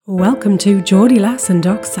Welcome to Geordie Lass and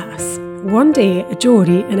Doc Sass. One day, a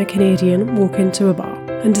Geordie and a Canadian walk into a bar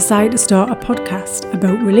and decide to start a podcast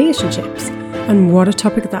about relationships, and what a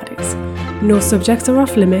topic that is. No subjects are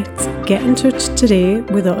off limits. Get in touch today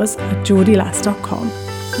with us at geordielass.com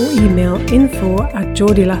or email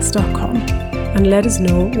info@geordielass.com and let us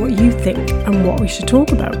know what you think and what we should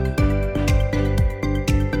talk about.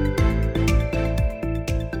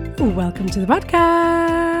 Welcome to the podcast.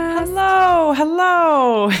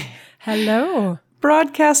 Hello.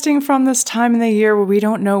 Broadcasting from this time in the year where we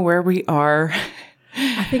don't know where we are.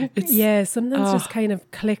 I think, something's just kind of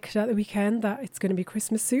clicked at the weekend that it's going to be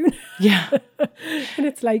Christmas soon. Yeah. And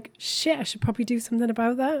it's like, shit, I should probably do something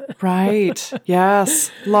about that. Right.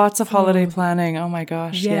 Yes. Lots of holiday planning. Oh my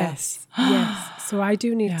gosh. Yes. So I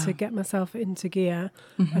do need to get myself into gear.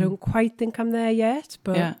 I don't quite think I'm there yet,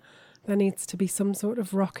 but there needs to be some sort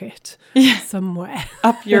of rocket somewhere.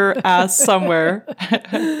 Up your ass somewhere.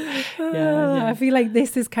 I feel like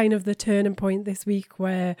this is kind of the turning point this week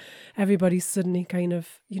where everybody's suddenly kind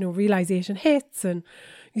of, realization hits and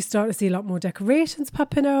you start to see a lot more decorations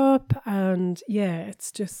popping up. And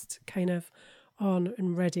it's just kind of on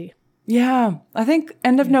and ready. Yeah, I think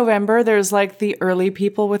end of November, there's like the early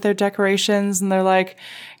people with their decorations and they're like,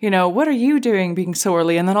 what are you doing being so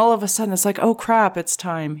early? And then all of a sudden it's like, oh crap, it's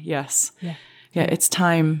time. Yes. Yeah, it's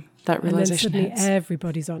time. That realization and then suddenly hits.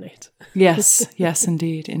 Everybody's on it. Yes,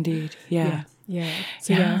 indeed. Yeah.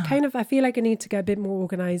 So I feel like I need to get a bit more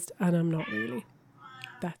organized and I'm not really.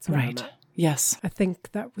 That's where I'm at. Yes. I think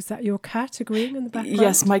was that your cat agreeing in the background?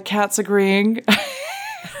 Yes, my cat's agreing.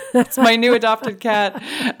 That's my new adopted cat.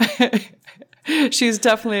 She's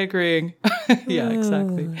definitely agreeing. Yeah,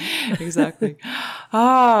 exactly.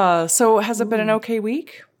 So has it been an okay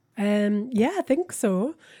week? I think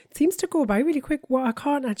so. It seems to go by really quick. What I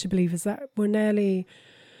can't actually believe is that we're nearly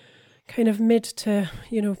kind of mid to,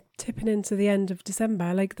 tipping into the end of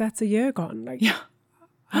December. Like that's a year gone. Like,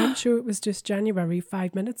 I'm sure it was just January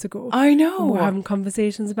 5 minutes ago. I know. And we're having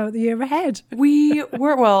conversations about the year ahead. We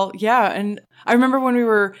were, and I remember when we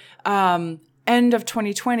were end of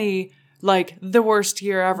 2020, like the worst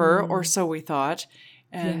year ever, or so we thought.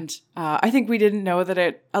 And I think we didn't know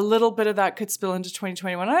that a little bit of that could spill into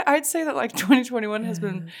 2021. I'd say that like 2021 has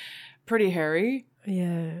been pretty hairy.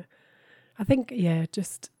 Yeah. I think,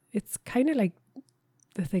 it's kind of like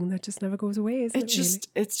the thing that just never goes away, isn't it?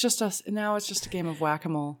 It's just us. Now it's just a game of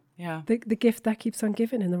whack-a-mole. Yeah. The gift that keeps on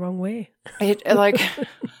giving in the wrong way. It like,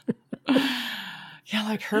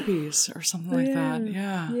 like herpes or something like that.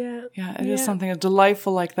 Yeah. It is something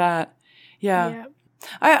delightful like that. Yeah.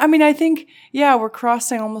 I mean, I think, we're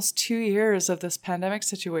crossing almost 2 years of this pandemic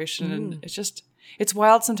situation. And it's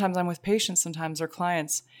wild. Sometimes I'm with patients, sometimes or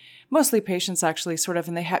clients, mostly patients actually sort of,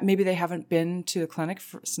 and maybe they haven't been to the clinic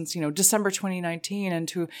since, December 2019 and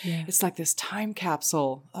it's like this time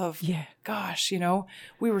capsule of, gosh,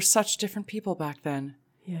 we were such different people back then.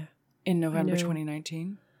 Yeah. In November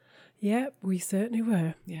 2019. Yeah, we certainly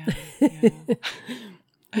were. Yeah.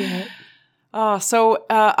 So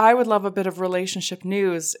I would love a bit of relationship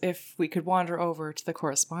news if we could wander over to the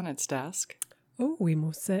correspondence desk. Oh, we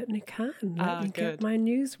most certainly can. Let me get my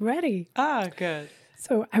news ready. Good.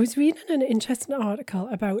 So I was reading an interesting article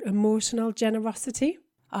about emotional generosity.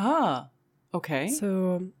 Okay.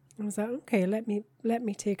 So I was like, okay, let me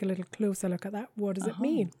take a little closer look at that. What does it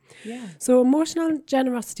mean? Yeah. So emotional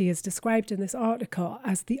generosity is described in this article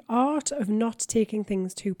as the art of not taking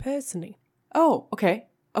things too personally. Oh, okay.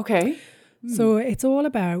 So it's all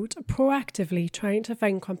about proactively trying to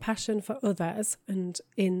find compassion for others and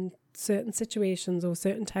in certain situations or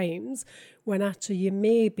certain times when actually you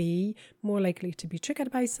may be more likely to be triggered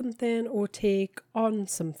by something or take on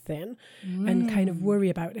something and kind of worry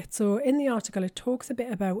about it. So in the article, it talks a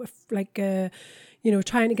bit about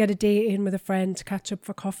trying to get a date in with a friend to catch up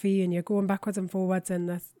for coffee and you're going backwards and forwards and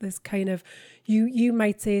this kind of, you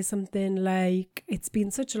might say something like, it's been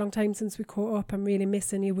such a long time since we caught up, I'm really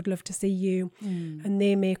missing you, would love to see you. And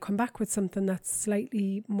they may come back with something that's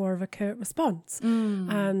slightly more of a curt response.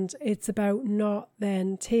 And it's about not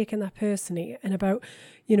then taking that personally and about,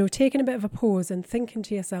 taking a bit of a pause and thinking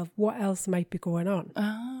to yourself, what else might be going on?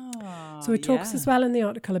 So it talks as well in the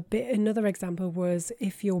article a bit. Another example was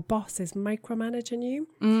if your boss is micromanaging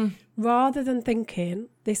you, rather than thinking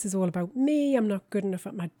this is all about me, I'm not good enough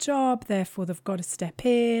at my job, therefore they've got to step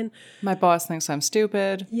in. My boss thinks I'm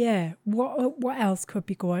stupid. Yeah. What else could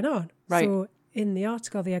be going on? Right. So in the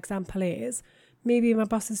article, the example is maybe my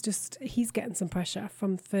boss is he's getting some pressure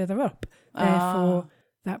from further up. Therefore,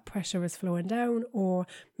 that pressure is flowing down, or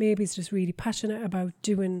maybe he's just really passionate about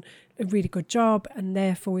doing a really good job and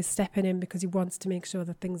therefore is stepping in because he wants to make sure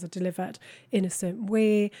that things are delivered in a certain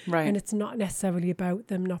way. Right. And it's not necessarily about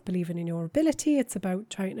them not believing in your ability. It's about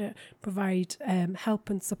trying to provide help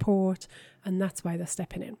and support, and that's why they're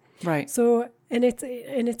stepping in. Right. So, and it's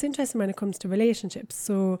interesting when it comes to relationships.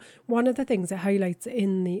 So one of the things it highlights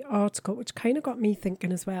in the article, which kind of got me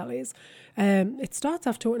thinking as well, is it starts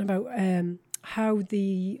off talking about how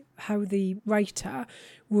the writer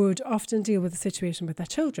would often deal with the situation with their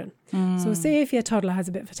children. So say if your toddler has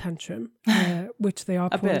a bit of a tantrum, which they are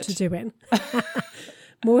prone to doing.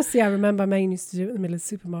 Mostly I remember mine used to do it in the middle of the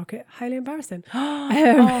supermarket. Highly embarrassing.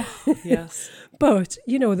 Yes. But,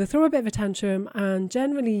 you know, they throw a bit of a tantrum and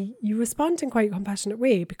generally you respond in quite a compassionate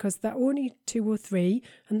way because they're only 2 or 3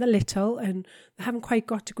 and they're little and they haven't quite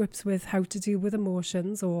got to grips with how to deal with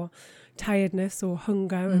emotions or tiredness or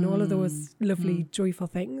hunger and all of those lovely, joyful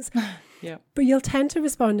things. Yeah. But you'll tend to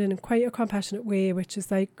respond in quite a compassionate way, which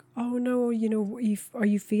is like, oh no, you know, are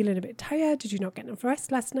you feeling a bit tired? Did you not get enough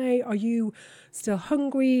rest last night? Are you still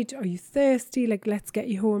hungry? Are you thirsty? Like, let's get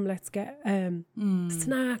you home. Let's get a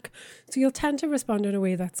snack. So you'll tend to respond in a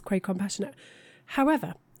way that's quite compassionate.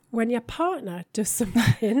 However, when your partner does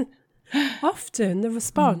something, often the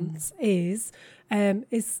response is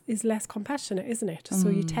less compassionate, isn't it? So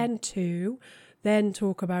you tend to then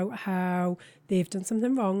talk about how they've done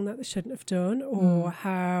something wrong that they shouldn't have done, or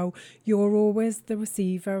how you're always the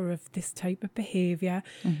receiver of this type of behaviour,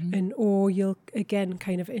 and or you'll again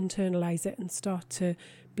kind of internalise it and start to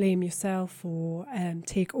blame yourself or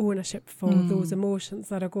take ownership for those emotions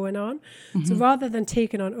that are going on. So rather than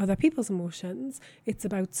taking on other people's emotions, it's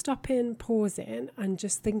about stopping, pausing and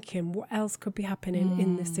just thinking what else could be happening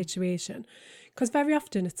in this situation. Because very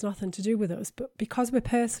often it's nothing to do with us, but because we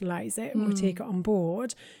personalise it and we take it on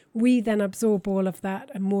board, we then absorb all of that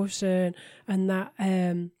emotion and that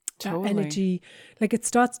that energy. Like it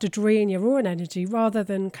starts to drain your own energy rather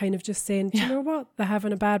than kind of just saying, do you know what? They're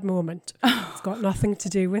having a bad moment. It's got nothing to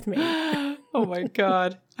do with me. Oh my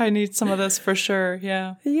God. I need some of this for sure.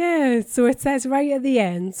 Yeah. Yeah. So it says right at the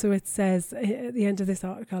end. So it says at the end of this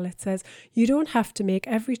article, it says, you don't have to make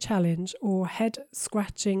every challenge or head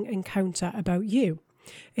scratching encounter about you.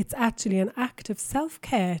 It's actually an act of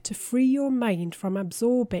self-care to free your mind from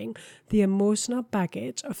absorbing the emotional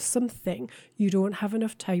baggage of something you don't have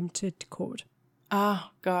enough time to decode.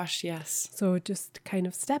 Ah, gosh, yes. So just kind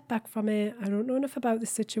of step back from it. I don't know enough about the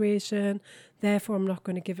situation, therefore I'm not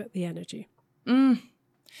going to give it the energy.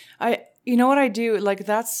 You know what I do? Like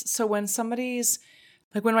that's, so when somebody's,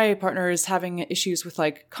 like when my partner is having issues with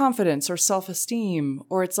like confidence or self-esteem,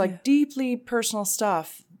 or it's like deeply personal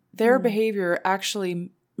stuff, their behavior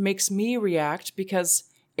actually makes me react because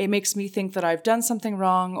it makes me think that I've done something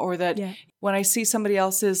wrong, or that when I see somebody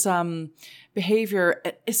else's behavior,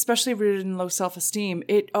 especially rooted in low self-esteem,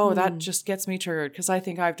 that just gets me triggered because I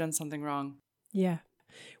think I've done something wrong. Yeah.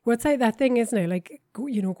 Well, it's like that thing, isn't it? Like,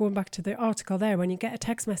 you know, going back to the article there, when you get a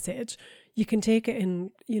text message, you can take it in,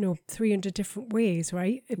 300 different ways,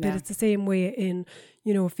 right? Yeah. But it's the same way in,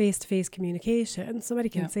 face-to-face communication. Somebody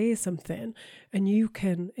can say something and you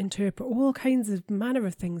can interpret all kinds of manner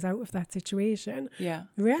of things out of that situation. Yeah.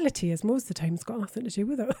 The reality is most of the time it's got nothing to do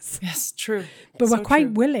with us. Yes, true. But we're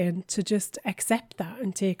quite willing to just accept that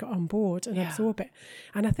and take it on board and absorb it.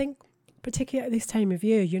 And I think particularly at this time of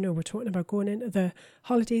year, we're talking about going into the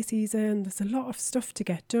holiday season. There's a lot of stuff to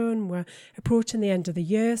get done. We're approaching the end of the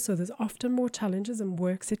year, so there's often more challenges in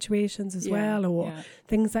work situations as well, or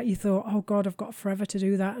things that you thought, oh God, I've got forever to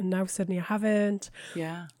do that, and now suddenly I haven't.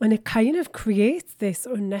 Yeah. And it kind of creates this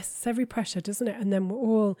unnecessary pressure, doesn't it? And then we're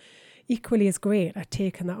all equally as great at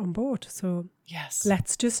taking that on board. So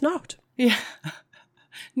let's just not. Yeah.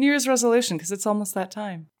 New Year's resolution, because it's almost that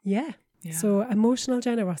time. Yeah. Yeah. So emotional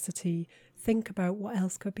generosity, think about what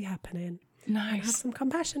else could be happening. Nice. And have some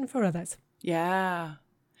compassion for others. Yeah.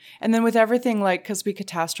 And then with everything, like, because we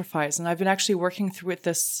catastrophize, and I've been actually working through with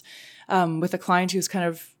this, with a client who's kind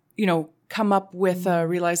of, come up with a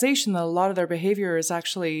realization that a lot of their behavior is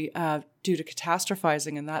actually due to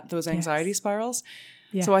catastrophizing and those anxiety spirals.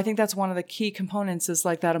 Yeah. So I think that's one of the key components is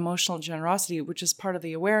like that emotional generosity, which is part of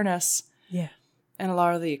the awareness. Yeah. And a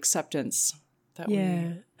lot of the acceptance that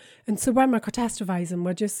we... And so when we're catastrophizing,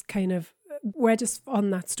 we're just on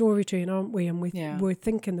that story train, aren't we? And we're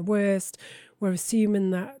thinking the worst. We're assuming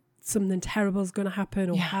that something terrible is going to happen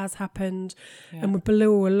or has happened. Yeah. And we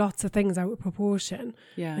blow lots of things out of proportion.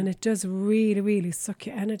 Yeah. And it does really, really suck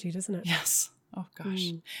your energy, doesn't it? Yes. Oh,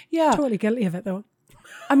 gosh. Yeah. Totally guilty of it, though.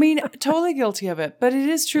 I mean, totally guilty of it. But it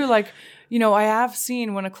is true. Like, you know, I have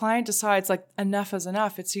seen when a client decides like enough is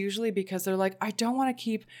enough, it's usually because they're like, I don't want to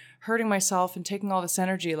keep hurting myself and taking all this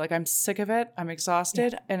energy. Like, I'm sick of it. I'm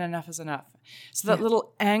exhausted and enough is enough. So that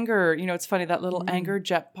little anger, you know, it's funny, that little anger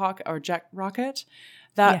jet rocket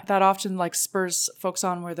that often like spurs folks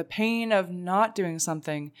on, where the pain of not doing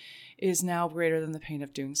something is now greater than the pain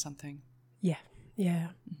of doing something. Yeah. Yeah.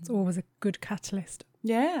 It's always a good catalyst.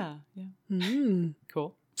 Yeah. Yeah.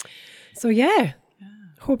 Cool. So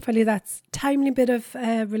hopefully that's timely bit of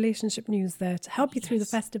relationship news there to help you through the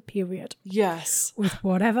festive period. Yes. With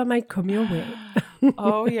whatever might come your way.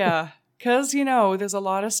 Oh, yeah. Because, you know, there's a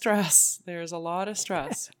lot of stress. There's a lot of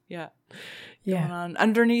stress. Yeah. Yeah. Going on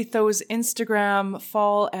underneath those Instagram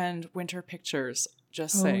fall and winter pictures.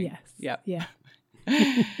 Just saying. Yes. Yeah.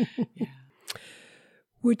 Yeah.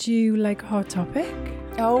 Would you like a hot topic?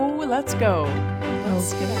 Oh, let's go.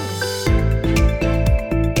 Let's get out.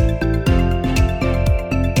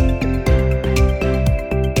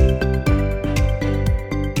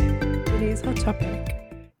 Today's hot topic.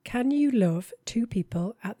 Can you love two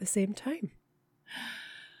people at the same time?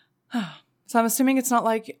 So I'm assuming it's not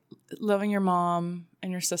like loving your mom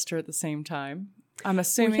and your sister at the same time. I'm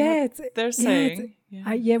assuming they're saying.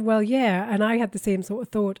 And I had the same sort of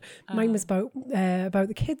thought. Mine was about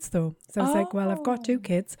the kids though. So I was like, well, I've got two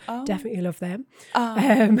kids, definitely love them.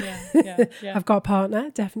 I've got a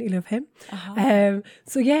partner, definitely love him. And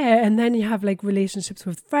then you have like relationships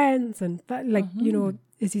with friends and like, you know,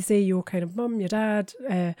 as you say, your kind of mum, your dad,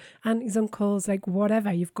 aunties, uncles, like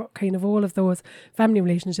whatever. You've got kind of all of those family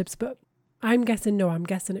relationships. But I'm guessing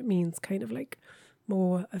it means kind of like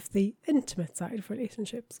more of the intimate side of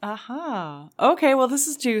relationships. Okay, well, this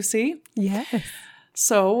is juicy. Yes.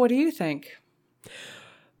 So what do you think?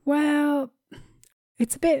 Well,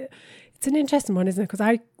 it's an interesting one, isn't it? Because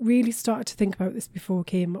I really started to think about this before we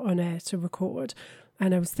came on air to record.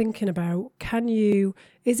 And I was thinking about,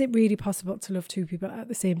 is it really possible to love two people at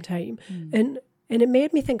the same time? And it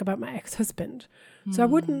made me think about my ex-husband. So I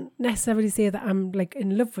wouldn't necessarily say that I'm like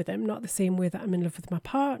in love with him, not the same way that I'm in love with my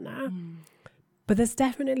partner. But there's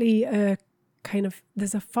definitely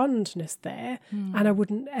there's a fondness there. And I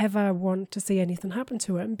wouldn't ever want to see anything happen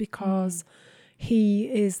to him because he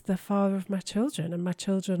is the father of my children. And my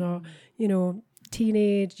children are, you know,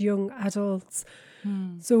 teenage, young adults.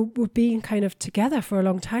 So we've been kind of together for a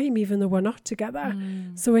long time, even though we're not together.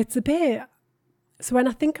 So it's a bit... So when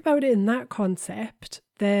I think about it in that concept,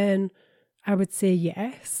 then I would say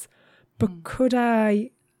yes. But could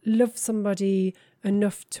I love somebody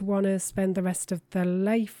enough to want to spend the rest of their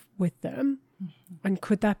life with them? And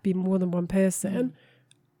could that be more than one person?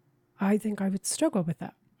 I think I would struggle with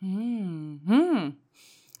that. And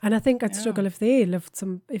I think I'd struggle if they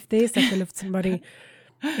said they loved somebody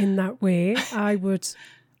in that way. I would.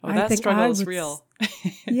 That struggle is real.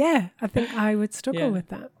 I think I would struggle with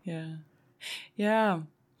that. Yeah.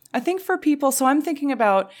 I think for people, so I'm thinking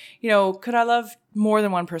about, you know, could I love more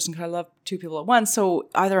than one person? Could I love two people at once? So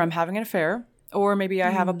either I'm having an affair, or maybe I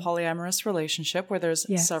have a polyamorous relationship where there's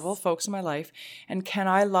several folks in my life, and can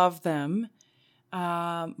I love them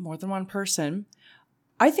more than one person?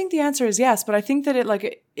 I think the answer is yes, but I think that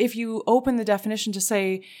if you open the definition to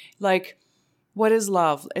say, like, what is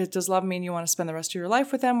love? Does love mean you want to spend the rest of your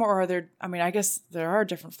life with them, or are there? I mean, I guess there are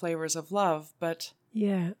different flavors of love, but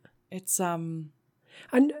it's so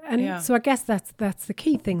I guess that's the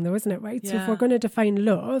key thing, though, isn't it? Right. So if we're going to define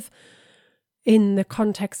love in the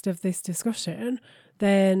context of this discussion,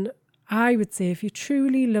 then I would say if you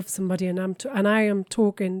truly love somebody, and I am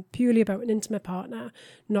talking purely about an intimate partner,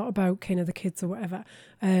 not about kind of the kids or whatever,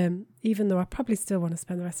 even though I probably still want to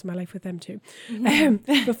spend the rest of my life with them too.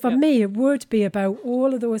 But for me, it would be about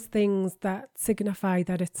all of those things that signify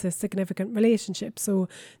that it's a significant relationship. So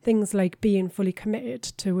things like being fully committed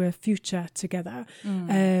to a future together,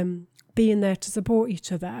 being there to support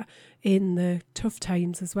each other in the tough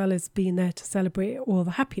times, as well as being there to celebrate all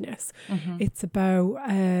the happiness. It's about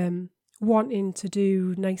wanting to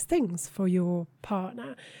do nice things for your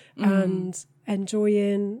partner and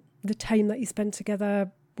enjoying the time that you spend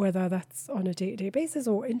together, whether that's on a day-to-day basis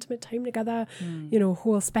or intimate time together, you know,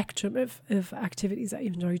 whole spectrum of activities that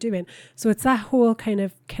you enjoy doing. So it's that whole kind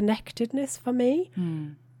of connectedness for me.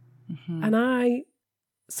 And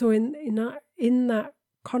in that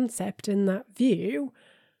concept, in that view,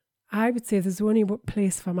 I would say there's only one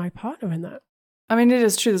place for my partner in that. I mean, it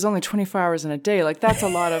is true. There's only 24 hours in a day. Like, that's a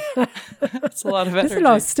lot of that's a lot of energy. There's a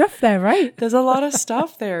lot of stuff there, right? There's a lot of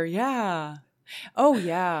stuff there. Yeah. Oh,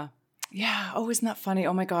 yeah. Yeah. Oh, isn't that funny?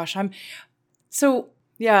 Oh my gosh.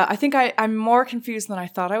 Yeah, I think I'm more confused than I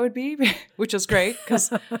thought I would be, which is great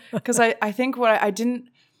because I think I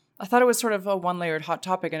thought it was sort of a one-layered hot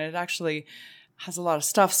topic, and it actually has a lot of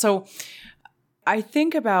stuff. So I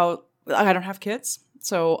think about, I don't have kids,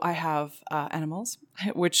 so I have animals,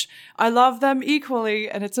 which I love them equally,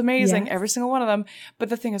 and it's amazing, every single one of them. But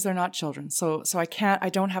the thing is, they're not children, so I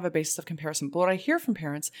don't have a basis of comparison. But what I hear from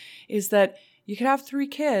parents is that you could have 3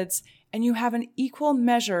 kids, and you have an equal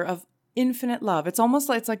measure of infinite love. It's almost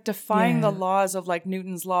like, it's like defying the laws of like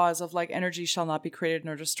Newton's laws of like energy shall not be created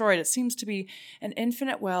nor destroyed. It seems to be an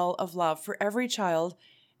infinite well of love for every child,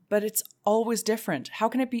 but it's always different. How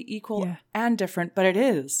can it be equal and different? But it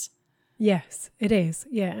is. Yes, it is.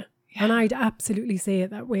 Yeah. And I'd absolutely say it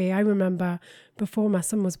that way. I remember before my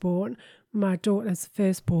son was born, my daughter's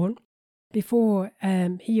firstborn, before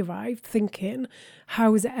he arrived, thinking,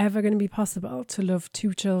 how is it ever going to be possible to love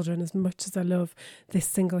 2 children as much as I love this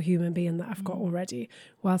single human being that I've got already,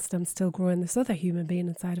 whilst I'm still growing this other human being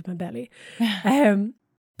inside of my belly.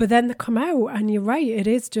 But then they come out, and you're right, it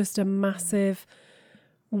is just a massive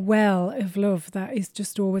well of love that is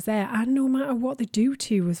just always there. And no matter what they do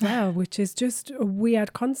to you as well, which is just a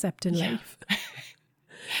weird concept in life.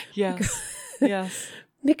 Yes. Yes.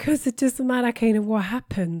 Because it doesn't matter kind of what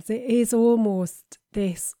happens. It is almost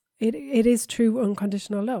this, it is true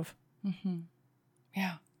unconditional love. Mm-hmm.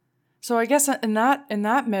 Yeah. So I guess in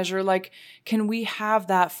that measure, like, can we have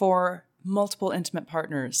that for multiple intimate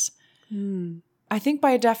partners? I think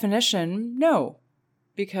by definition, no.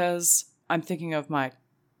 Because I'm thinking of my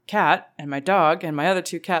cat and my dog and my other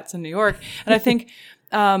 2 cats in New York. And I think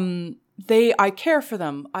I care for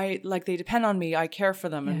them. They depend on me. I care for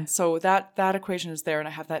them. And so that equation is there. And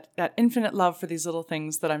I have that infinite love for these little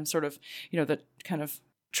things that I'm sort of, that kind of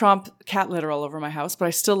tromp cat litter all over my house, but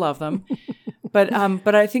I still love them. But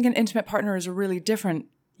I think an intimate partner is a really different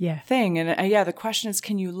thing. And the question is,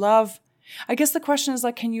 can you love, I guess the question is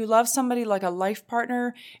like, can you love somebody like a life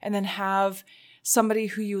partner and then have somebody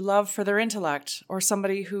who you love for their intellect, or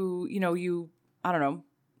somebody who, I don't know,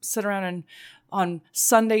 sit around and on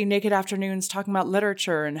Sunday naked afternoons talking about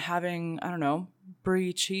literature and having, I don't know,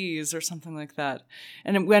 brie cheese or something like that.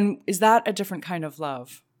 And is that a different kind of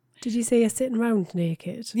love? Did you say you're sitting around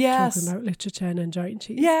naked? Yes. Talking about literature and enjoying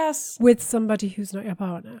cheese? Yes. With somebody who's not your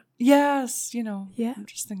partner? Yes. I'm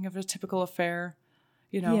just thinking of a typical affair,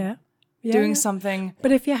 doing something.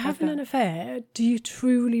 But if you're having an affair, do you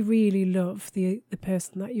truly, really love the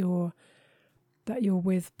person that you're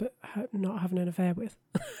with, but not having an affair with?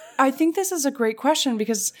 I think this is a great question,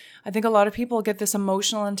 because I think a lot of people get this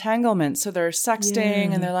emotional entanglement. So they're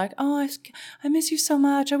sexting and they're like, oh, I miss you so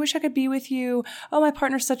much. I wish I could be with you. Oh, my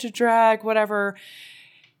partner's such a drag, whatever.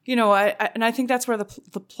 I think that's where the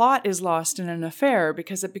plot is lost in an affair,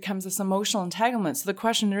 because it becomes this emotional entanglement. So the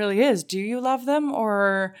question really is, do you love them,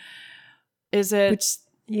 or is it...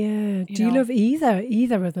 do you love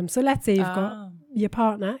either of them? So let's say you've got your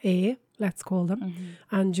partner, A, let's call them,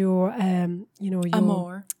 and your, your...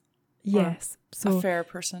 Amour. Yes. So a fair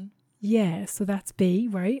person. Yeah, so that's B,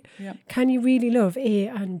 right? Yep. Can you really love A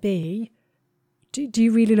and B? Do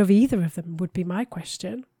you really love either of them, would be my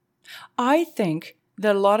question. I think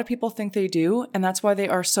that a lot of people think they do, and that's why they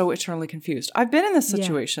are so eternally confused. I've been in this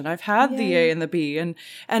situation. I've had the A and the B, and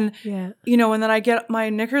and then I get my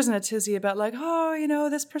knickers in a tizzy about like, oh,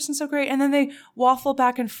 this person's so great, and then they waffle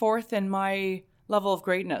back and forth in my level of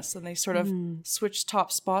greatness, and they sort of switch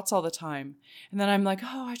top spots all the time. And then I'm like,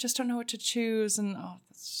 oh, I just don't know what to choose, and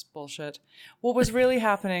that's just bullshit. What was really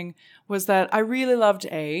happening was that I really loved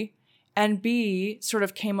A, and B sort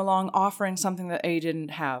of came along offering something that A didn't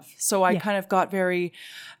have. So I kind of got very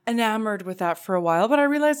enamored with that for a while, but I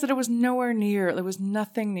realized that it was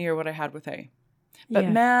nothing near what I had with A. But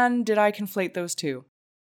man, did I conflate those two.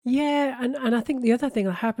 Yeah, and I think the other thing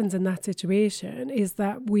that happens in that situation is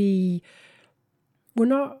that we're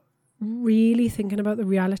not really thinking about the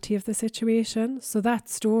reality of the situation. So that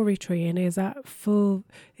story train is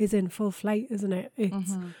in full flight, isn't it?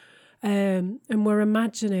 It's and we're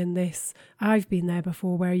imagining this. I've been there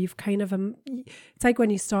before, where you've kind of it's like when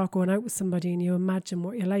you start going out with somebody and you imagine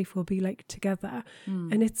what your life will be like together,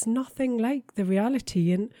 and it's nothing like the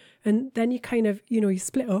reality. And then you kind of you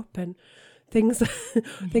split up and things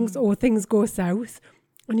things go south.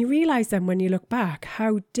 And you realise then when you look back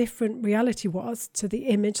how different reality was to the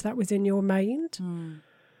image that was in your mind.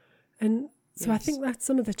 And so I think that's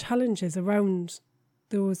some of the challenges around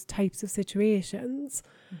those types of situations.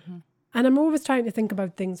 And I'm always trying to think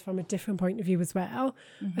about things from a different point of view as well.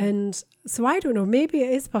 And so I don't know, maybe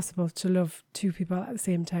it is possible to love 2 people at the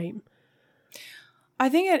same time. I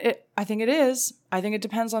think it is. I think it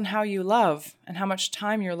depends on how you love and how much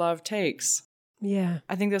time your love takes. Yeah.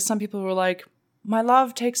 I think there's some people who are like, my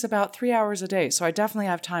love takes about 3 hours a day, so I definitely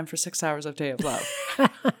have time for 6 hours a day of love.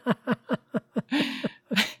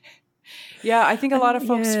 Yeah, I think a lot of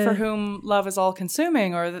folks for whom love is all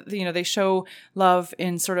consuming, or, you know, they show love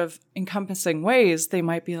in sort of encompassing ways, they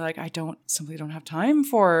might be like, I simply don't have time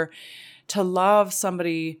to love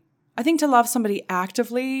somebody. I think to love somebody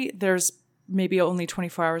actively, there's maybe only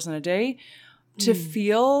 24 hours in a day. To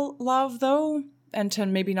feel love, though, and to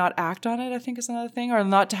maybe not act on it, I think is another thing, or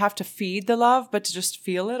not to have to feed the love, but to just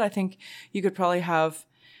feel it. I think you could probably have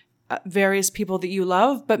various people that you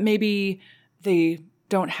love, but maybe they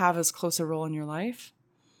don't have as close a role in your life.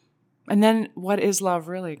 And then what is love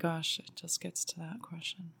really? Gosh, it just gets to that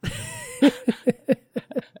question.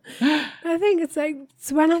 I think it's like,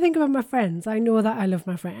 so when I think about my friends, I know that I love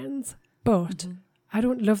my friends, but I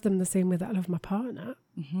don't love them the same way that I love my partner.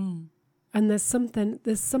 Mm-hmm. And there's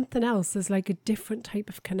something else. There's like a different type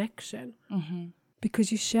of connection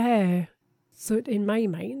because you share. So in my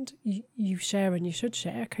mind, you share, and you should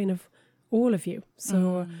share kind of all of you.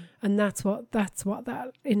 So, and that's what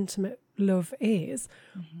that intimate love is.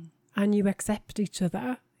 And you accept each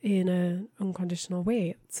other in an unconditional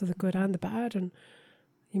way. So the good and the bad, and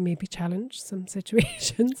you maybe challenge some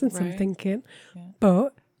situations and some thinking,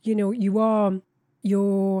 but you know,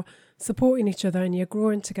 you're supporting each other, and you're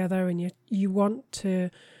growing together, and you want to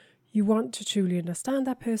truly understand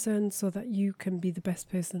that person so that you can be the best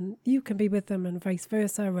person you can be with them, and vice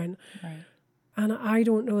versa. And I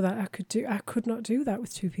don't know that I could not do that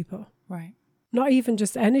with two people. Right. Not even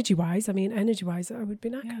just energy wise. I mean, energy wise, I would be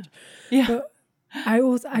knackered. Yeah. But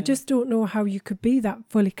I just don't know how you could be that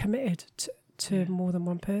fully committed to more than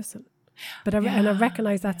one person. But I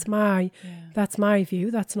recognize that's my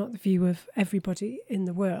view. That's not the view of everybody in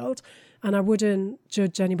the world. And I wouldn't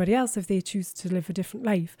judge anybody else if they choose to live a different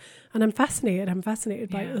life. And I'm fascinated.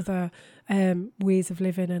 By other ways of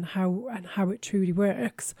living and how it truly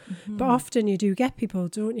works. But often you do get people,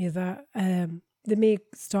 don't you, that they may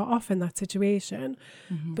start off in that situation,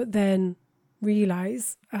 but then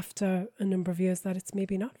realize after a number of years that it's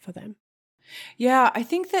maybe not for them. Yeah, I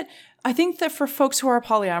think that for folks who are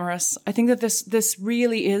polyamorous, I think that this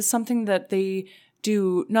really is something that they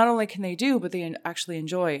do. Not only can they do, but they actually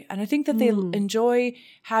enjoy. And I think that they enjoy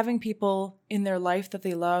having people in their life that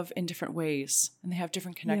they love in different ways, and they have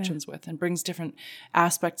different connections with, and brings different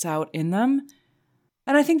aspects out in them.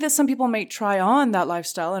 And I think that some people might try on that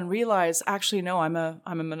lifestyle and realize, actually, no, I'm a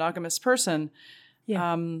monogamous person.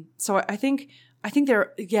 Yeah. So I think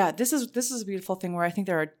this is a beautiful thing where I think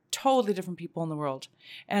there are totally different people in the world.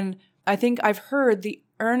 And I think I've heard the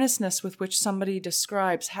earnestness with which somebody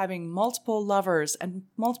describes having multiple lovers and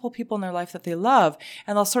multiple people in their life that they love,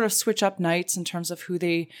 and they'll sort of switch up nights in terms of who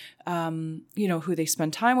they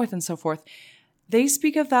spend time with and so forth. They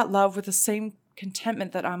speak of that love with the same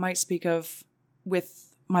contentment that I might speak of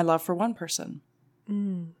with my love for one person.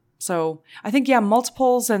 So I think,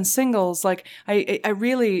 multiples and singles, like I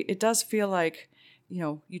really, it does feel like, you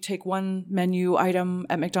know, you take one menu item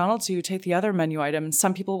at McDonald's, you take the other menu item, and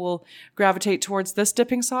some people will gravitate towards this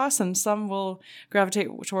dipping sauce and some will gravitate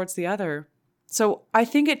towards the other. So I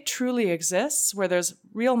think it truly exists where there's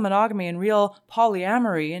real monogamy and real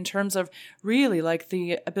polyamory in terms of really like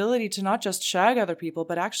the ability to not just shag other people,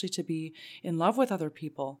 but actually to be in love with other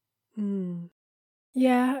people.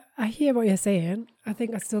 Yeah, I hear what you're saying. I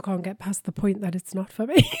think I still can't get past the point that it's not for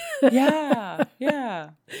me. Yeah.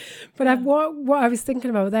 But what I was thinking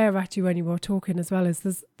about there actually when you were talking as well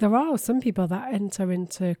is there are some people that enter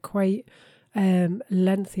into quite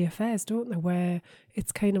lengthy affairs, don't they? Where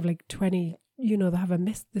it's kind of like 20, you know, they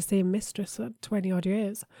have the same mistress for 20 odd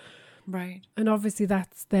years. Right. And obviously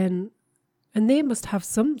that's then, and they must have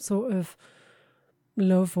some sort of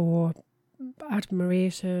love or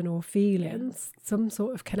admiration or feelings, some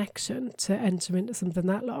sort of connection to enter into something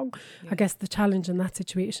that long. I guess the challenge in that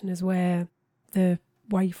situation is where the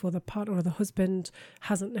wife or the partner or the husband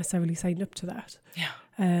hasn't necessarily signed up to that.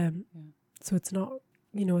 So it's not,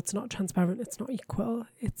 you know, it's not transparent, it's not equal,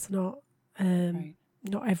 it's not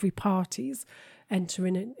not every party's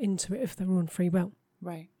entering into it of their own free will.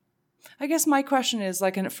 Right. I guess my question is,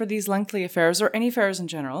 like, for these lengthy affairs or any affairs in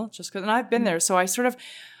general, just because, and I've been there, so I sort of,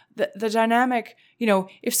 the dynamic, you know,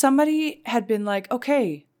 if somebody had been like,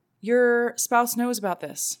 okay, your spouse knows about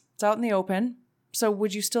this, it's out in the open, so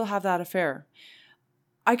would you still have that affair?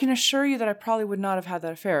 I can assure you that I probably would not have had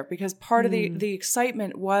that affair, because part of the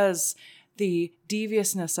excitement was the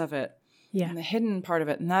deviousness of it. Yeah. And the hidden part of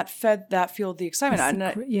it. And that fueled the excitement.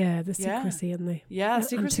 The secrecy and the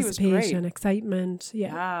secrecy was great. Excitement.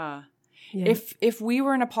 Yeah. If we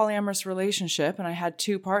were in a polyamorous relationship and I had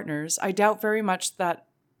two partners, I doubt very much that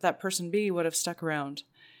that person B would have stuck around.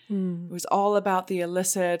 It was all about the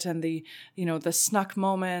illicit and the, the snuck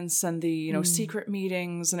moments and the, secret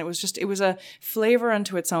meetings. And it was a flavor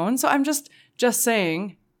unto its own. So I'm just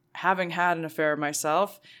saying, having had an affair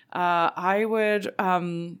myself, I would,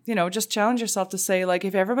 just challenge yourself to say, like,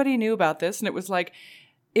 if everybody knew about this and it was like,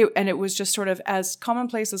 it was just sort of as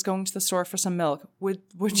commonplace as going to the store for some milk,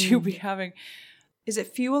 would you be having, is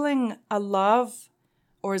it fueling a love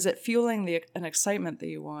or is it fueling an excitement that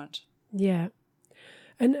you want? Yeah.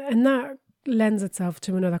 And that lends itself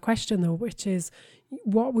to another question, though, which is,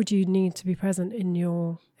 what would you need to be present in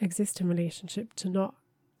your existing relationship to not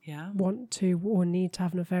want to or need to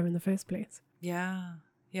have an affair in the first place? Yeah,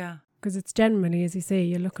 yeah. Because it's generally, as you say,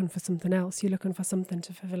 you're looking for something else. You're looking for something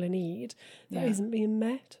to fulfill a need that isn't being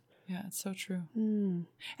met. Yeah, it's so true.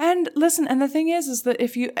 And listen, and the thing is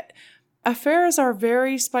that affairs are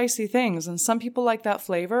very spicy things, and some people like that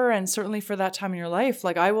flavor, and certainly for that time in your life,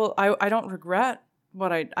 like I don't regret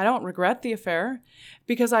I don't regret the affair,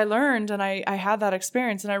 because I learned and I had that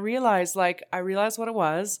experience, and I realized what it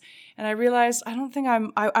was, and I realized I don't think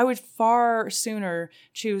I would far sooner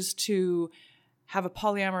choose to have a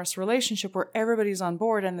polyamorous relationship where everybody's on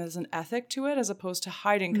board and there's an ethic to it, as opposed to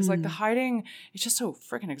hiding, because like the hiding is just so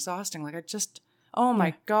freaking exhausting. Like oh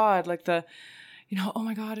my God, like oh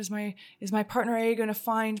my God, is my partner A going to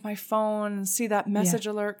find my phone and see that message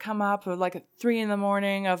alert come up, or like at 3 a.m.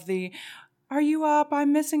 of the, are you up?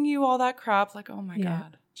 I'm missing you, all that crap. Like, oh my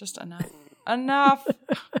God, just enough.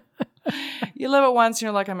 You live it once and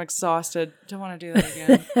you're like, I'm exhausted. Don't want to do that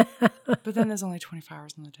again. But then there's only 24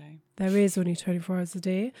 hours in the day. There is only 24 hours a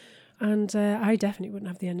day. And I definitely wouldn't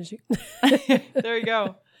have the energy. There you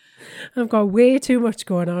go. I've got way too much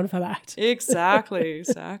going on for that. Exactly.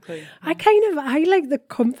 I like the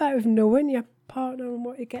comfort of knowing your partner and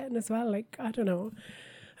what you're getting as well. Like, I don't know.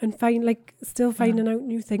 And still finding out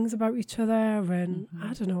new things about each other. And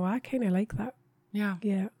I don't know, I kind of like that. Yeah.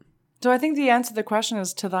 Yeah. So I think the answer to the question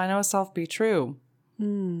is, to thine own self be true.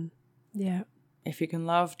 Yeah. If you can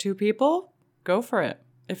love two people, go for it.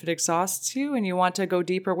 If it exhausts you and you want to go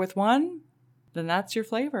deeper with one, then that's your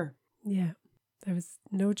flavor. Yeah. There was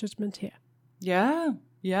no judgment here. Yeah.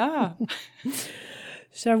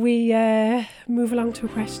 Shall we move along to a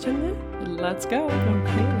question then? Let's go. Okay,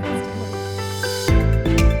 let's do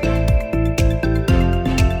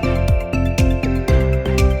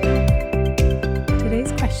it.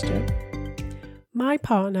 Today's question. My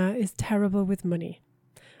partner is terrible with money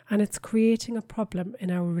and it's creating a problem in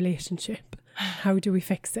our relationship. How do we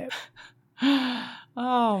fix it?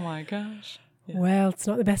 Oh my gosh. Yeah. Well, it's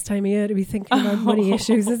not the best time of year to be thinking about money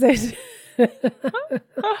issues, is it?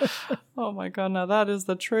 Oh my God, now that is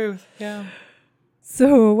the truth. Yeah.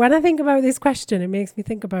 So when I think about this question, it makes me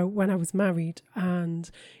think about when I was married, and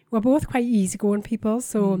we're both quite easygoing people.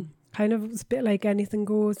 So kind of it was a bit like anything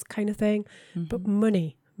goes kind of thing. But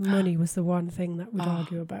money was the one thing that we'd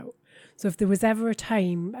argue about. So if there was ever a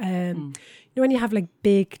time, when you have like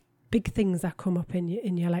big things that come up in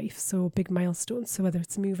your life, so big milestones, so whether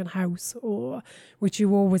it's moving house, or which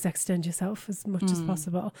you always extend yourself as much as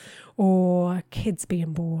possible, or kids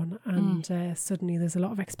being born, and suddenly there's a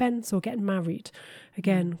lot of expense, or getting married,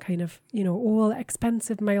 again, kind of, all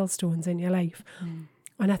expensive milestones in your life.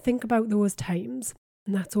 And I think about those times,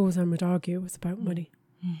 and that's always when we'd argue, was about money.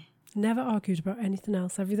 Never argued about anything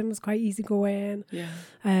else. Everything was quite easygoing. Yeah.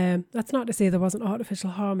 That's not to say there wasn't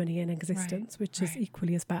artificial harmony in existence, which is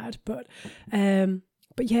equally as bad. But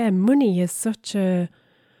yeah, money is such a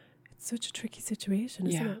tricky situation,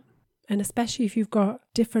 isn't it? And especially if you've got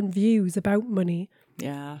different views about money.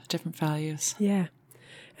 Yeah, different values. Yeah.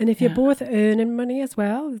 And if you're both earning money as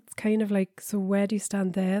well, it's kind of like, so where do you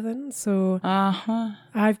stand there then? So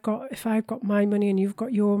if I've got my money and you've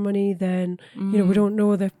got your money, then, we don't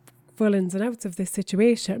know the full ins and outs of this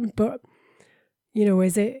situation, but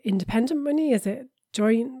is it independent money? Is it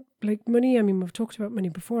joint money? I mean, we've talked about money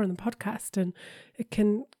before on the podcast, and it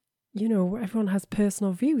can, everyone has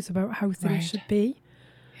personal views about how things should be.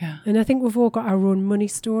 Yeah. And I think we've all got our own money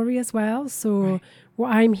story as well. So what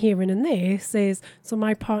I'm hearing in this is, so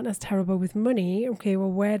my partner's terrible with money. Okay, well,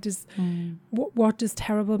 where does what does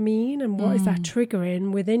terrible mean, and what is that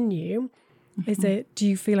triggering within you? Is it, do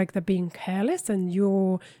you feel like they're being careless and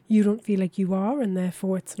you don't feel like you are, and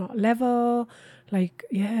therefore it's not level?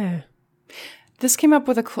 This came up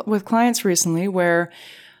with clients recently, where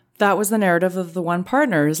that was the narrative of the one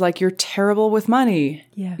partner, is like, you're terrible with money.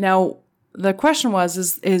 Yeah. Now, the question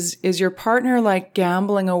was, is your partner like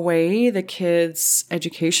gambling away the kids'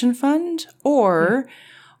 education fund, or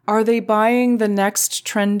are they buying the next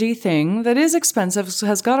trendy thing that is expensive,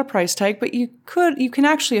 has got a price tag, but you can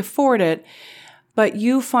actually afford it, but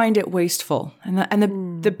you find it wasteful.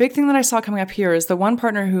 And the big thing that I saw coming up here is the one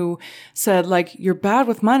partner who said, like, you're bad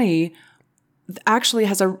with money actually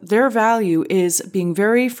has their value is being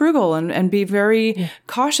very frugal and be very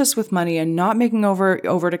cautious with money and not making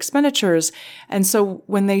overt expenditures. And so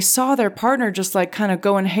when they saw their partner just like kind of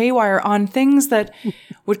going haywire on things that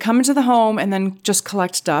would come into the home and then just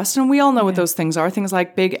collect dust. And we all know what those things are. Things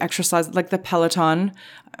like big exercise, like the Peloton.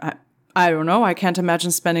 I don't know. I can't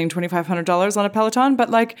imagine spending $2,500 on a Peloton, but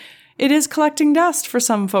like it is collecting dust for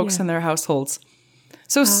some folks in their households.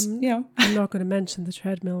 So, I'm not going to mention the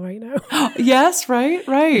treadmill right now. Yes,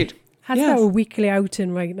 right. Has a weekly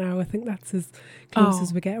outing right now. I think that's as close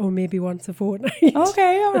as we get, or maybe once a fortnight.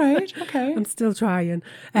 Okay, all right, okay. I'm still trying.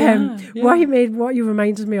 What you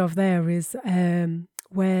reminded me of there is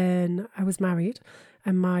when I was married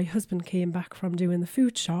and my husband came back from doing the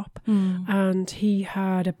food shop and he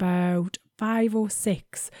had about 5 or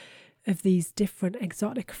 6 of these different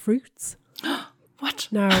exotic fruits. What?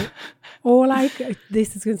 Now,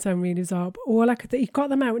 this is going to sound really bizarre, but he got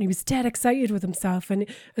them out and he was dead excited with himself, and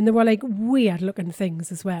they were like weird looking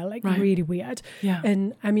things as well, like really weird. Yeah.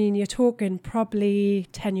 And I mean, you're talking probably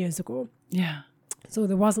 10 years ago. Yeah. So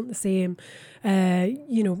there wasn't the same,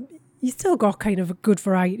 you still got kind of a good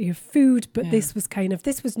variety of food, but this was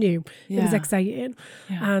new. Yeah. It was exciting.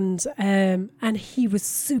 Yeah. And he was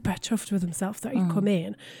super chuffed with himself that he'd come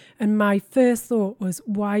in. And my first thought was,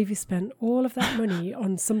 why have you spent all of that money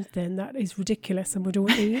on something that is ridiculous and we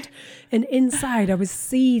don't need? And inside I was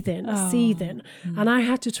seething. And I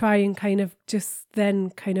had to try and kind of just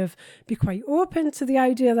then kind of be quite open to the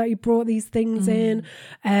idea that he brought these things in,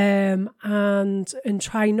 and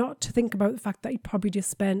try not to think about the fact that he probably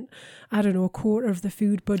just spent, I don't know, a quarter of the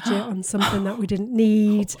food budget on something that we didn't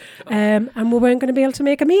need, and we weren't going to be able to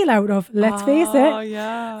make a meal out of, let's face it.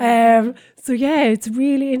 Yeah. So yeah, it's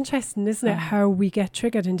really interesting, isn't it, how we get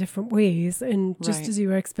triggered in different ways. And just as you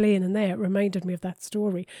were explaining there, it reminded me of that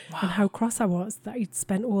story and how cross I was that he'd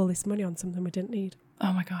spent all this money on something we didn't need.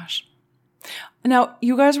 Oh my gosh. Now,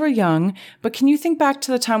 you guys were young, but can you think back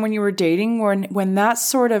to the time when you were dating when that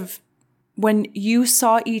sort of, when you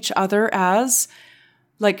saw each other as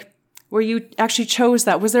like, where you actually chose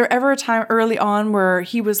that? Was there ever a time early on where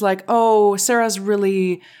he was like, oh, Sarah's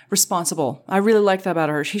really responsible. I really like that about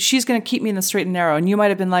her. She's going to keep me in the straight and narrow. And you might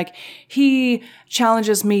have been like, he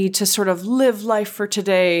challenges me to sort of live life for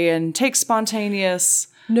today and take spontaneous.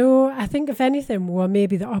 No, I think if anything, we're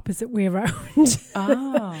maybe the opposite way around.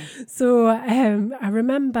 So I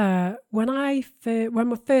remember when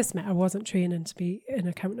we first met, I wasn't training to be an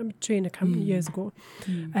accountant. I'm trained accountant years ago.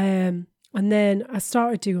 And then I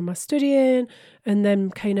started doing my studying, and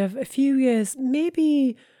then kind of a few years,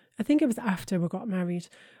 maybe, I think it was after we got married,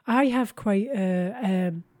 I have quite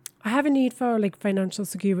I have a need for like financial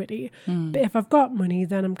security. But if I've got money,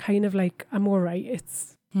 then I'm kind of like, I'm all right.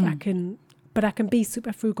 I can be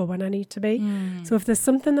super frugal when I need to be. So if there's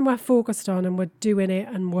something that we're focused on and we're doing it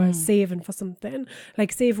and we're saving for something,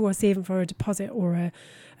 like say if we're saving for a deposit or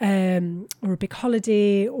a big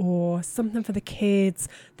holiday or something for the kids,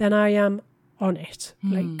 then I am on it,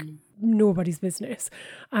 like nobody's business.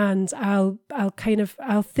 And I'll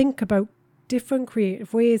think about different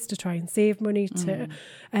creative ways to try and save money to,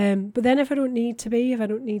 but then if I don't need to be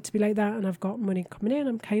like that and I've got money coming in,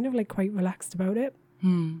 I'm kind of like quite relaxed about it.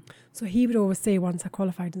 So he would always say, once I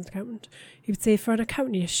qualified as an accountant, he would say, for an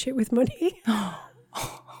accountant, you're shit with money. I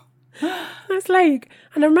was like,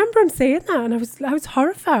 and I remember him saying that, and I was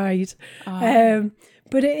horrified.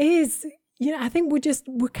 But it is, I think we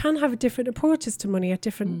can have different approaches to money at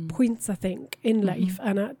different points, I think, in life,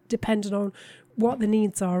 and depending on what the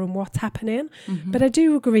needs are and what's happening. But I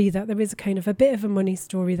do agree that there is a kind of a bit of a money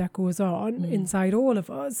story that goes on inside all of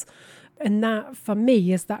us. And that, for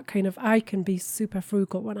me, is that kind of, I can be super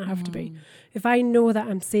frugal when I have to be. If I know that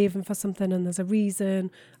I'm saving for something and there's a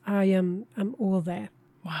reason, I'm all there.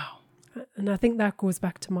 Wow. And I think that goes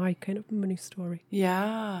back to my kind of money story.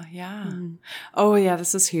 Yeah. Oh, yeah,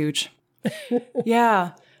 this is huge.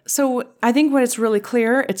 Yeah. So I think when it's really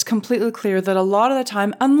clear, it's completely clear that a lot of the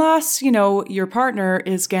time, unless, your partner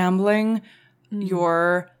is gambling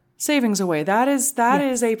your savings away, that is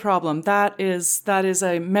a problem. That is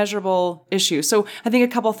a measurable issue. So I think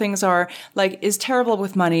a couple things are like, is terrible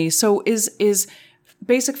with money. So is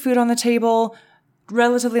basic food on the table,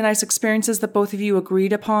 relatively nice experiences that both of you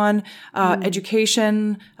agreed upon,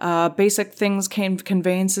 education, basic things,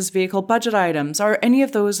 conveyances, vehicle, budget items. Are any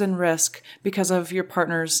of those in risk because of your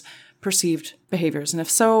partner's perceived behaviors? And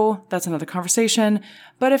if so, that's another conversation.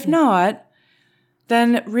 But if not,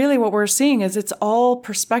 then really what we're seeing is it's all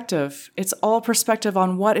perspective. It's all perspective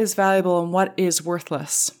on what is valuable and what is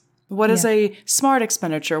worthless. What is a smart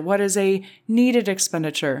expenditure? What is a needed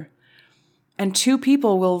expenditure? And two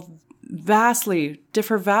people will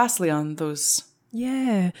differ vastly on those.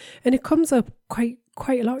 Yeah. And it comes up quite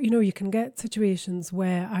a lot. You can get situations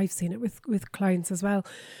where I've seen it with clients as well,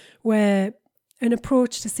 where an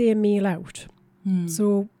approach to say a meal out.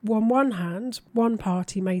 So on one hand, one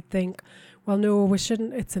party might think, well, no, we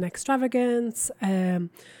shouldn't, it's an extravagance.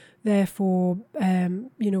 Therefore,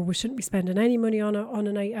 we shouldn't be spending any money on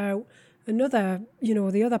a night out. Another,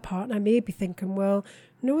 the other partner may be thinking, well,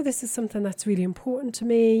 no, this is something that's really important to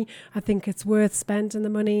me. I think it's worth spending the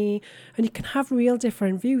money. And you can have real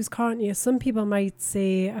different views, can't you? Some people might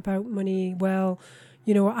say about money, well,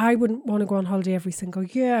 I wouldn't want to go on holiday every single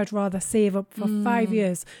year. I'd rather save up for 5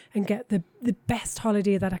 years and get the best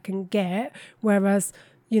holiday that I can get. Whereas,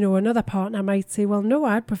 another partner might say, well, no,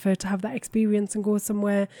 I'd prefer to have that experience and go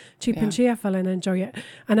somewhere cheap and cheerful and enjoy it.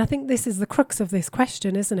 And I think this is the crux of this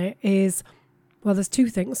question, isn't it? Well, there's two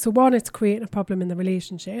things. So one, it's creating a problem in the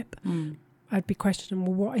relationship. I'd be questioning,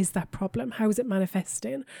 well, what is that problem? How is it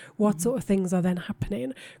manifesting? What sort of things are then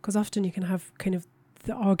happening? Because often you can have kind of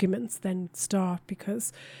the arguments then start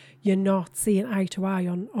because you're not seeing eye to eye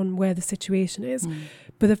on where the situation is.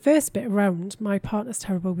 But the first bit around, my partner's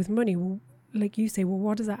terrible with money, well, like you say, well,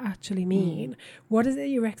 what does that actually mean? What is it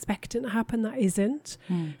you're expecting to happen that isn't?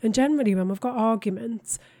 And generally when we've got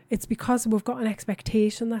arguments, it's because we've got an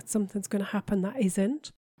expectation that something's going to happen that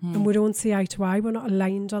isn't. And we don't see eye to eye. We're not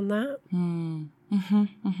aligned on that.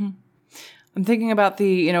 I'm thinking about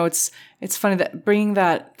the, it's funny that bringing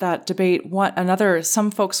that debate,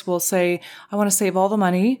 some folks will say, I want to save all the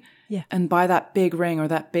money and buy that big ring or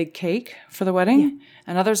that big cake for the wedding. Yeah.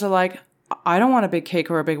 And others are like, I don't want a big cake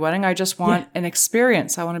or a big wedding. I just want an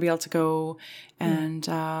experience. I want to be able to go and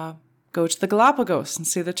go to the Galapagos and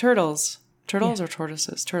see the turtles. Turtles or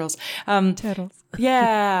tortoises? Turtles. Turtles.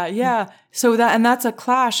 Yeah. So that's a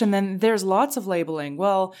clash. And then there's lots of labeling.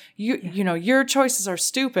 Well, your choices are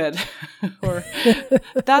stupid. Or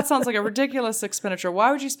that sounds like a ridiculous expenditure.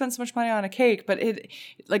 Why would you spend so much money on a cake? But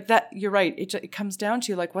you're right. It comes down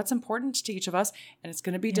to like what's important to each of us. And it's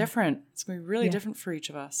going to be different. It's going to be really different for each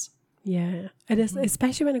of us. Yeah. It is,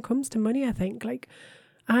 especially when it comes to money, I think. Like,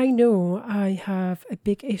 I know I have a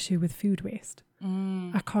big issue with food waste.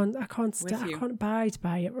 I can't abide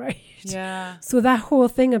by it, right? Yeah. So that whole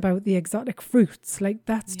thing about the exotic fruits, like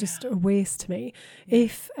that's just a waste to me. Yeah.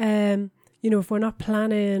 If if we're not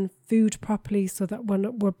planning food properly, so that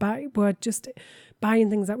we're just buying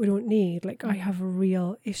things that we don't need, like I have a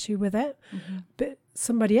real issue with it. But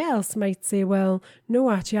somebody else might say, well, no,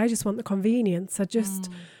 actually, I just want the convenience.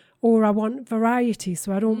 Or I want variety,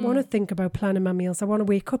 so I don't want to think about planning my meals. I want to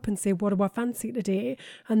wake up and say, what do I fancy today?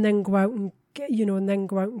 And then go out and get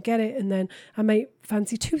it. And then I might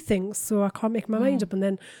fancy two things, so I can't make my mind up. And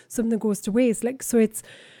then something goes to waste. Like, so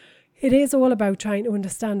it is all about trying to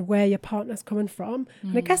understand where your partner's coming from.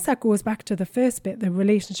 And I guess that goes back to the first bit, the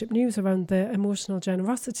relationship news around the emotional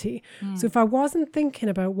generosity. So if I wasn't thinking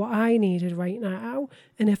about what I needed right now,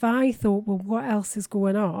 and if I thought, well, what else is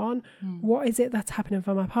going on? What is it that's happening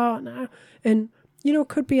for my partner? And, it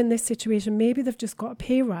could be in this situation, maybe they've just got a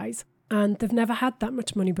pay rise and they've never had that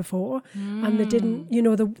much money before, and they didn't,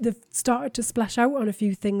 they've started to splash out on a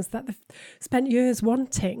few things that they've spent years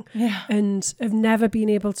wanting and have never been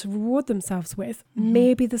able to reward themselves with.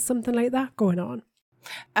 Maybe there's something like that going on.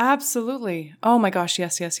 Absolutely. Oh my gosh,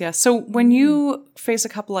 yes. So when you face a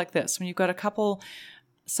couple like this, when you've got a couple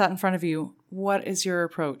sat in front of you, what is your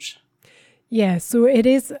approach? Yeah, so it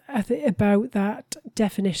is about that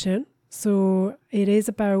definition. So it is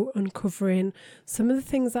about uncovering some of the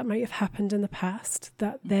things that might have happened in the past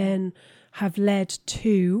that then have led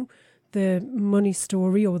to the money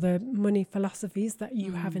story or the money philosophies that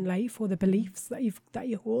you have in life, or the beliefs that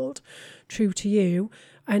you hold true to you.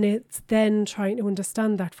 And it's then trying to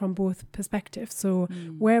understand that from both perspectives. So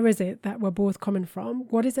where is it that we're both coming from?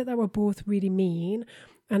 What is it that we're both really mean?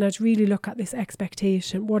 And I'd really look at this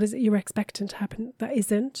expectation. What is it you're expecting to happen that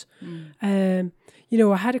isn't? I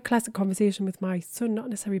had a classic conversation with my son, not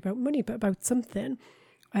necessarily about money, but about something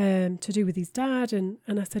to do with his dad. And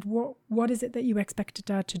I said, what is it that you expected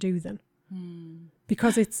dad to do then?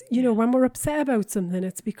 Because it's, when we're upset about something,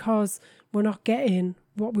 it's because we're not getting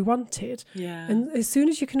what we wanted. Yeah. And as soon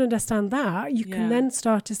as you can understand that, you can then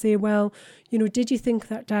start to say, well, did you think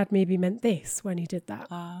that dad maybe meant this when he did that?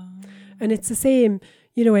 And it's the same,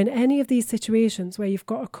 in any of these situations where you've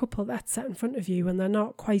got a couple that's sat in front of you and they're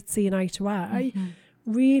not quite seeing eye to eye,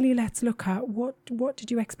 really let's look at what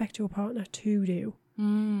did you expect your partner to do?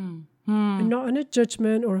 And not in a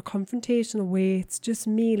judgment or a confrontational way. It's just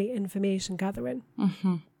merely information gathering.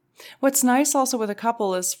 What's nice also with a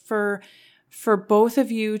couple is for both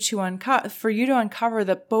of you to uncover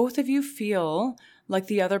that both of you feel like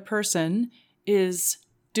the other person is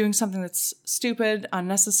doing something that's stupid,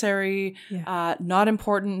 unnecessary, not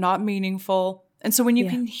important, not meaningful. And so when you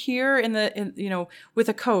can hear with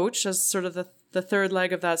a coach as sort of the third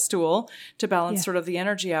leg of that stool to balance sort of the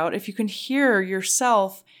energy out, if you can hear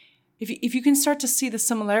yourself, if you can start to see the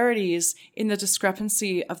similarities in the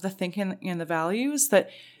discrepancy of the thinking and the values, that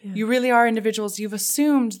you really are individuals, you've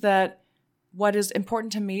assumed that what is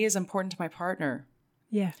important to me is important to my partner.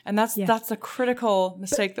 Yeah. And that's a critical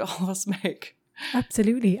mistake that all of us make.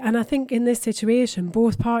 Absolutely. And I think in this situation,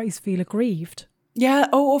 both parties feel aggrieved. Yeah.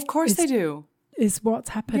 Oh, of course they do. Is what's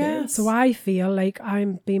happening. Yes. So I feel like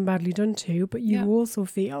I'm being badly done to, but you also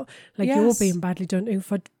feel like you're being badly done to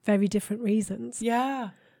for very different reasons. Yeah.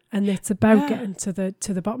 And it's about getting to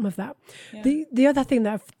the bottom of that. Yeah. The other thing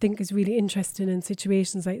that I think is really interesting in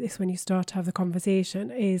situations like this, when you start to have the conversation,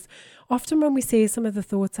 is often when we say some of the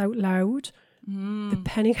thoughts out loud, the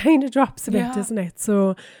penny kind of drops a bit, doesn't it?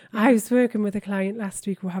 So I was working with a client last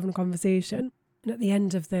week, we were having a conversation, and at the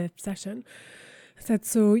end of the session I said,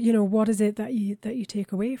 so, what is it that you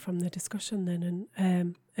take away from the discussion then?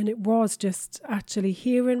 And it was just actually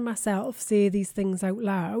hearing myself say these things out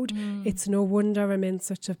loud. It's no wonder I'm in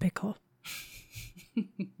such a pickle.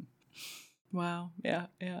 Wow. Yeah.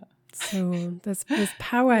 Yeah. So there's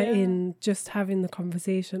power in just having the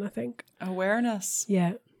conversation, I think. Awareness.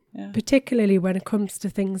 Yeah. Particularly when it comes to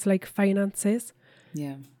things like finances.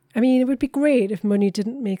 Yeah. I mean, it would be great if money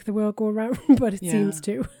didn't make the world go round, but it seems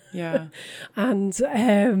to. Yeah. And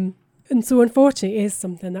so unfortunately it is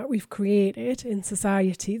something that we've created in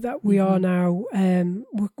society that we are now,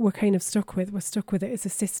 we're kind of stuck with. We're stuck with it as a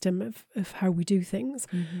system of how we do things.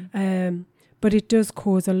 But it does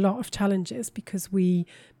cause a lot of challenges because we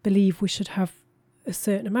believe we should have a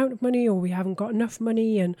certain amount of money or we haven't got enough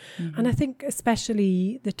money. And I think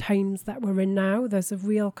especially the times that we're in now, there's a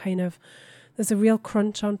real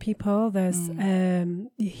crunch on people. There's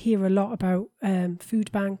you hear a lot about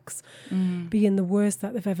food banks being the worst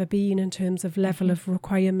that they've ever been in terms of level of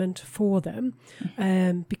requirement for them,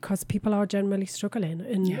 because people are generally struggling,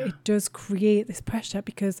 and it does create this pressure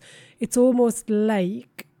because it's almost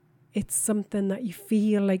like it's something that you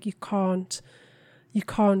feel like you can't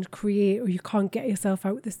create, or you can't get yourself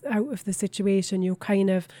out of the situation. You're kind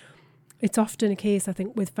of, it's often a case, I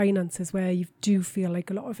think, with finances where you do feel like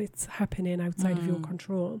a lot of it's happening outside of your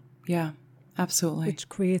control. Yeah, absolutely. Which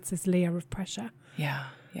creates this layer of pressure. Yeah,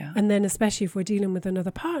 yeah. And then especially if we're dealing with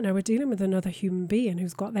another partner, we're dealing with another human being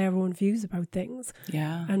who's got their own views about things.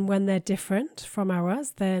 Yeah. And when they're different from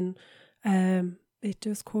ours, then it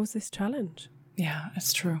does cause this challenge. Yeah,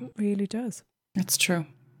 it's true. It really does. It's true.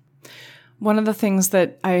 One of the things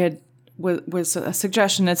that I had was a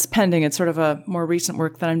suggestion, it's pending, it's sort of a more recent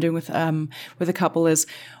work that I'm doing with a couple, is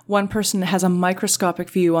one person has a microscopic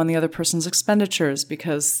view on the other person's expenditures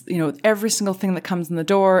because, every single thing that comes in the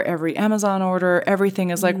door, every Amazon order, everything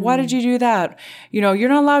is like, why did you do that? You're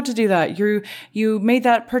not allowed to do that. You made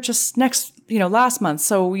that purchase last month,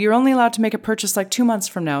 so you're only allowed to make a purchase like 2 months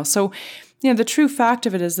from now. So the true fact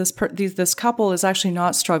of it is this couple is actually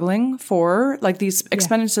not struggling for, like, these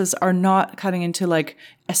expenses are not cutting into like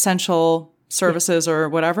essential services or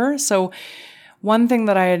whatever. So one thing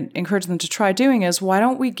that I had encouraged them to try doing is, why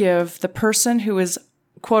don't we give the person who is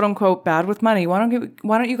quote unquote bad with money, why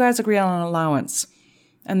don't you guys agree on an allowance?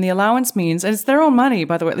 And the allowance means, and it's their own money,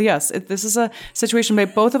 by the way. Yes, this is a situation where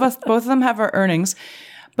both of them have our earnings,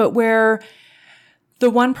 but where the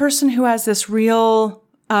one person who has this real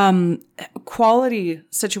quality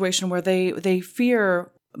situation where they fear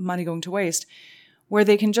money going to waste, where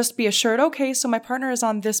they can just be assured, okay, so my partner is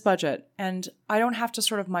on this budget and I don't have to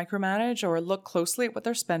sort of micromanage or look closely at what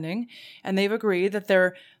they're spending. And they've agreed that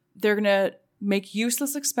they're going to make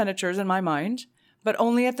useless expenditures in my mind, but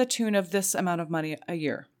only at the tune of this amount of money a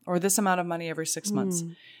year or this amount of money every 6 months.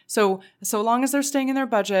 So long as they're staying in their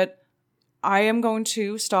budget, I am going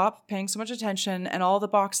to stop paying so much attention, and all the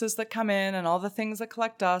boxes that come in and all the things that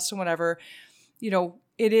collect dust and whatever,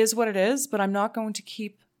 it is what it is, but I'm not going to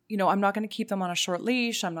keep them on a short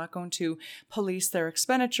leash. I'm not going to police their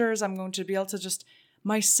expenditures. I'm going to be able to just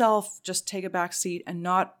take a back seat and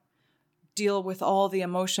not deal with all the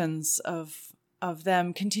emotions of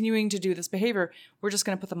them continuing to do this behavior. We're just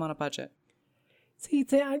going to put them on a budget. See,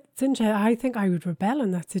 it's interesting. I think I would rebel in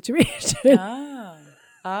that situation.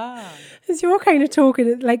 As you're kind of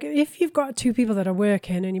talking, like, if you've got two people that are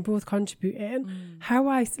working and you're both contributing,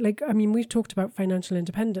 we've talked about financial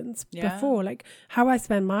independence before, like how I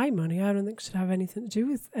spend my money, I don't think should have anything to do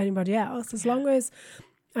with anybody else, as long as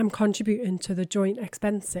I'm contributing to the joint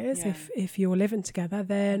expenses, if you're living together,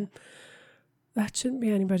 then that shouldn't be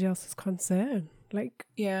anybody else's concern.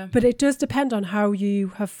 But it does depend on how you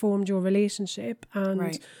have formed your relationship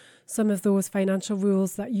and some of those financial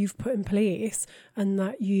rules that you've put in place and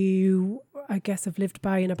that you, I guess, have lived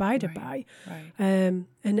by and abided by. Right.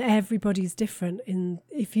 And everybody's different.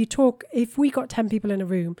 If we got 10 people in a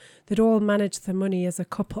room, they'd all manage their money as a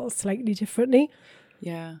couple slightly differently.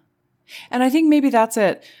 Yeah. And I think maybe that's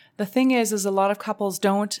it. The thing is a lot of couples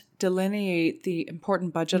don't delineate the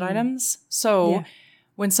important budget items. So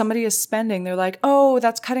when somebody is spending, they're like, oh,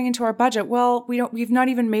 that's cutting into our budget. Well, we've not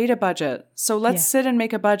even made a budget. So let's sit and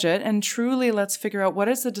make a budget and truly let's figure out what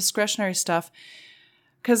is the discretionary stuff.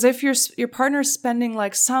 Because if your partner's spending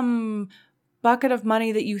like some bucket of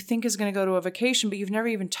money that you think is going to go to a vacation, but you've never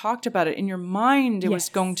even talked about it, in your mind it was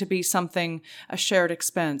going to be something, a shared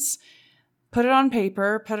expense. Put it on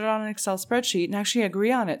paper, put it on an Excel spreadsheet and actually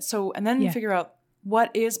agree on it. So, and then figure out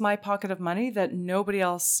what is my pocket of money that nobody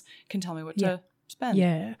else can tell me what to spend.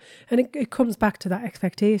 Yeah. And it comes back to that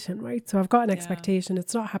expectation, right? So I've got an expectation.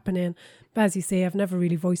 It's not happening. But as you say, I've never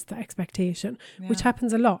really voiced that expectation, which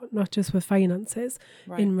happens a lot, not just with finances,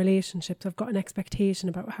 in relationships. I've got an expectation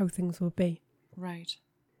about how things will be. Right.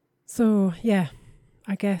 So, yeah,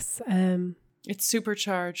 I guess... it's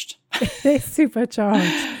supercharged. It's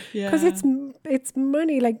supercharged. Because it's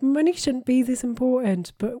money. Like, money shouldn't be this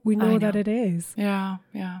important, but we know that it is. Yeah,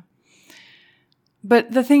 yeah.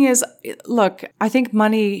 But the thing is, look, I think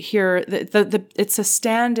money here, it's a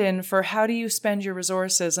stand-in for how do you spend your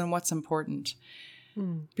resources and what's important.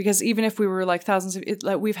 Because even if we were like thousands of,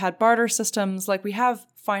 we've had barter systems, like we have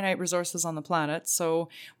finite resources on the planet. So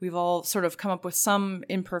we've all sort of come up with some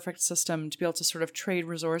imperfect system to be able to sort of trade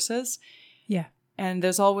resources. Yeah. And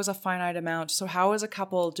there's always a finite amount. So how as a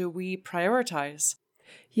couple do we prioritize?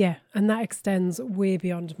 Yeah. And that extends way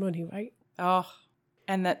beyond money, right? Oh,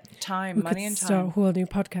 and that time, money and time. Start a whole new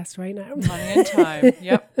podcast right now. Money and time.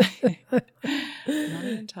 Yep. Money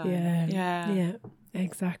and time. Yeah. Yeah.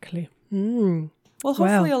 Exactly. Well,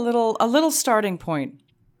 hopefully a little starting point,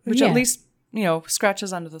 which at least,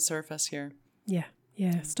 scratches under the surface here. Yeah.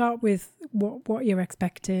 Yeah. Start with what you're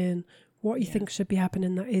expecting, what you think should be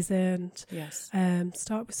happening that isn't. Yes.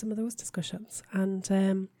 Start with some of those discussions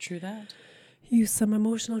and true that. Use some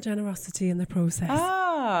emotional generosity in the process.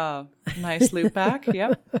 Ah, nice loop back.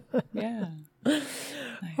 Yep. Yeah. Nice.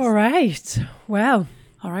 All right. Well.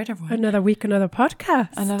 All right, everyone. Another week, another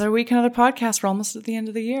podcast. Another week, another podcast. We're almost at the end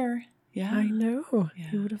of the year. Yeah. I know. Yeah.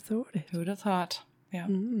 Who would have thought it? Who would have thought? Yeah.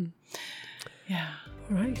 Yeah.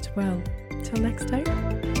 All right. Well, till next time.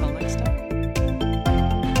 Till next time.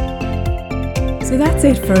 So that's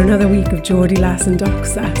it for another week of Geordie Lass and Doc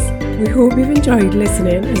Sass. We hope you've enjoyed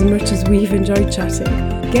listening as much as we've enjoyed chatting.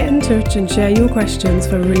 Get in touch and share your questions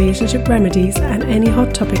for relationship remedies and any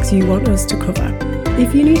hot topics you want us to cover.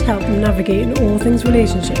 If you need help navigating all things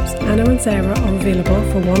relationships, Anna and Sarah are available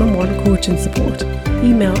for one-on-one coaching support.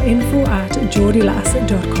 Email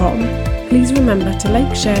info@geordielass.com. Please remember to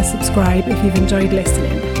like, share, subscribe if you've enjoyed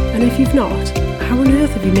listening. And if you've not, how on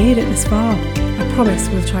earth have you made it this far? I promise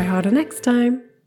we'll try harder next time.